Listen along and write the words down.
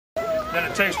than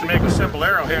it takes to make a simple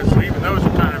arrowhead, so even those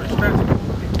are kind of expensive.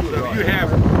 So if you have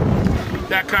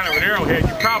that kind of an arrowhead,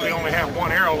 you probably only have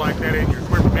one arrow like that in your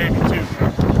quiver, maybe two.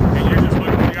 And you're just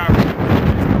looking for the opportunity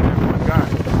to one guy.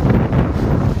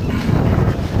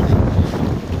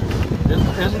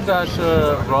 Isn't that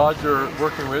rod you're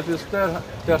working with, is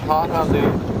that hot on the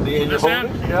end you're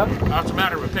holding? Yeah? That's a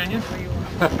matter of opinion.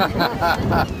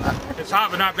 It's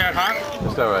hot, but not that hot.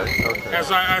 Is that right? Okay.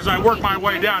 As I work my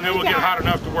way down, it will get hot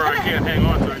enough to where I can't hang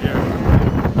on to it yet.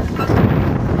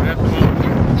 At the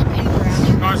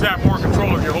moment, you always have more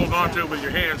control if you're holding on to it with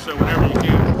your hands, so whenever you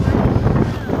can.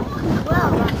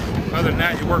 Other than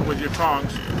that, you work with your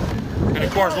tongs. And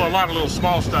of course, a lot of little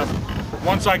small stuff.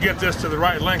 Once I get this to the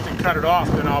right length and cut it off,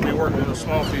 then I'll be working with a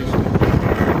small piece.